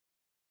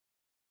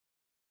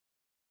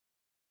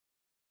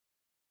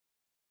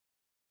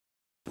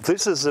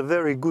This is a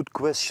very good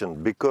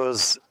question,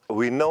 because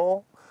we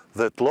know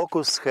that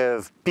locusts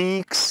have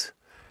peaks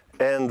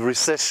and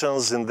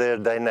recessions in their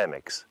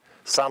dynamics.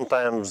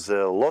 Sometimes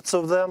lots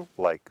of them,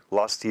 like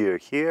last year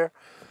here.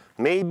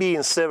 Maybe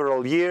in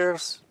several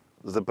years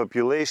the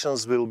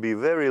populations will be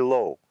very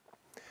low.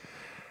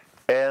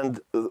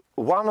 And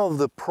one of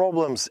the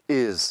problems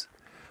is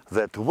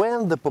that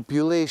when the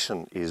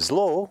population is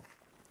low,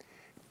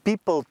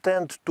 people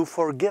tend to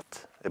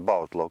forget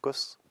about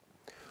locusts,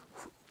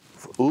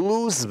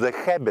 lose the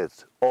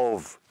habit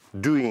of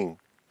doing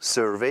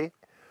survey,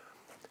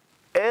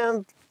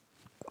 and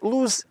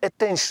lose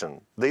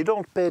attention. They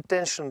don't pay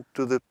attention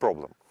to the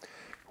problem.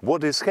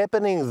 What is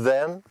happening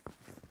then,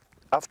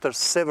 after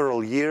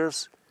several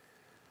years,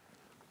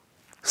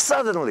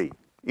 suddenly,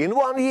 in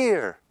 1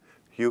 year,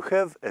 you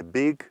have a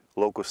big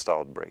locust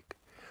outbreak.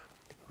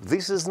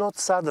 This is not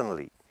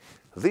suddenly.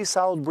 This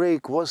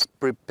outbreak was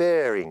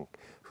preparing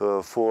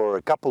for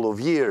a couple of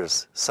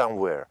years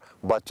somewhere,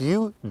 but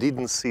you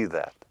didn't see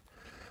that.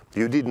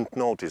 You didn't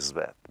notice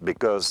that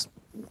because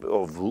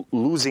of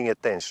losing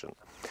attention.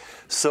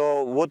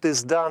 So what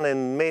is done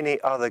in many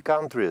other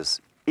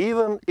countries,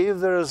 even if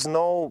there is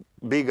no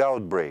big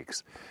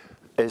outbreaks,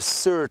 a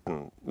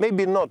certain,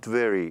 maybe not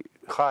very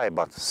high,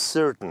 but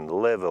certain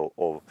level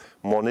of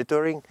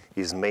monitoring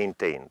is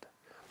maintained.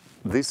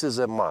 This is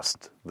a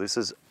must. This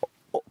is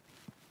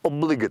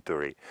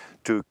obligatory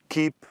to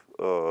keep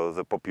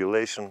the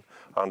population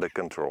under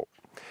control.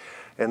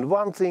 And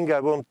one thing I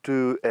want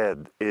to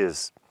add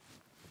is,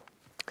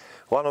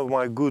 one of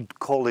my good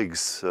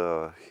colleagues,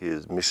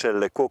 is Michel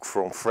Lecoq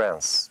from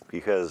France.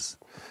 He has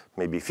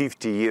maybe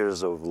 50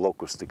 years of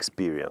locust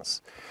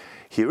experience.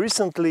 He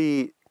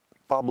recently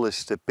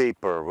published a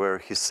paper where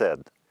he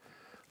said,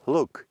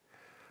 look,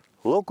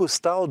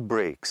 locust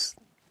outbreaks,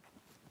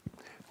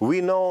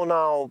 we know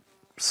now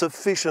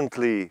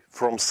sufficiently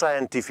from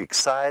scientific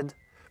side,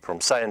 from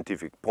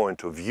scientific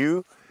point of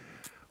view,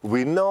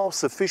 we know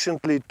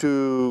sufficiently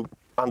to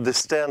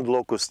understand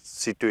locust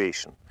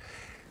situation.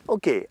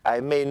 Okay, I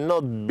may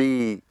not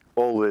be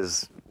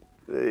always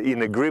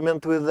in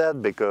agreement with that,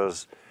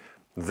 because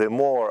the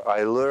more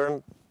I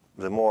learn,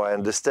 the more I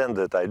understand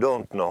that I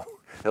don't know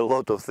a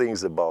lot of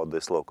things about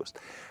this locust.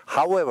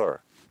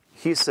 However,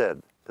 he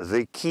said,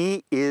 the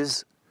key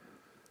is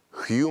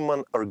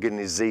human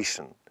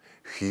organization,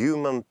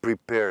 human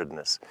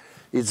preparedness.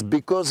 It's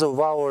because of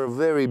our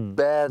very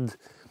bad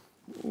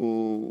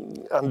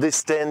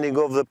understanding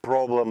of the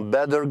problem,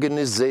 bad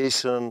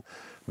organization,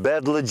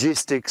 bad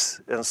logistics,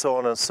 and so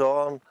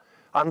on,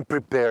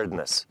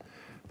 unpreparedness.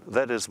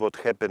 That is what's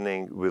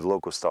happening with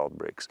locust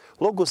outbreaks.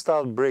 Locust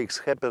outbreaks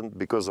happen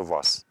because of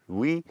us.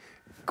 We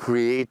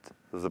create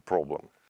the problem.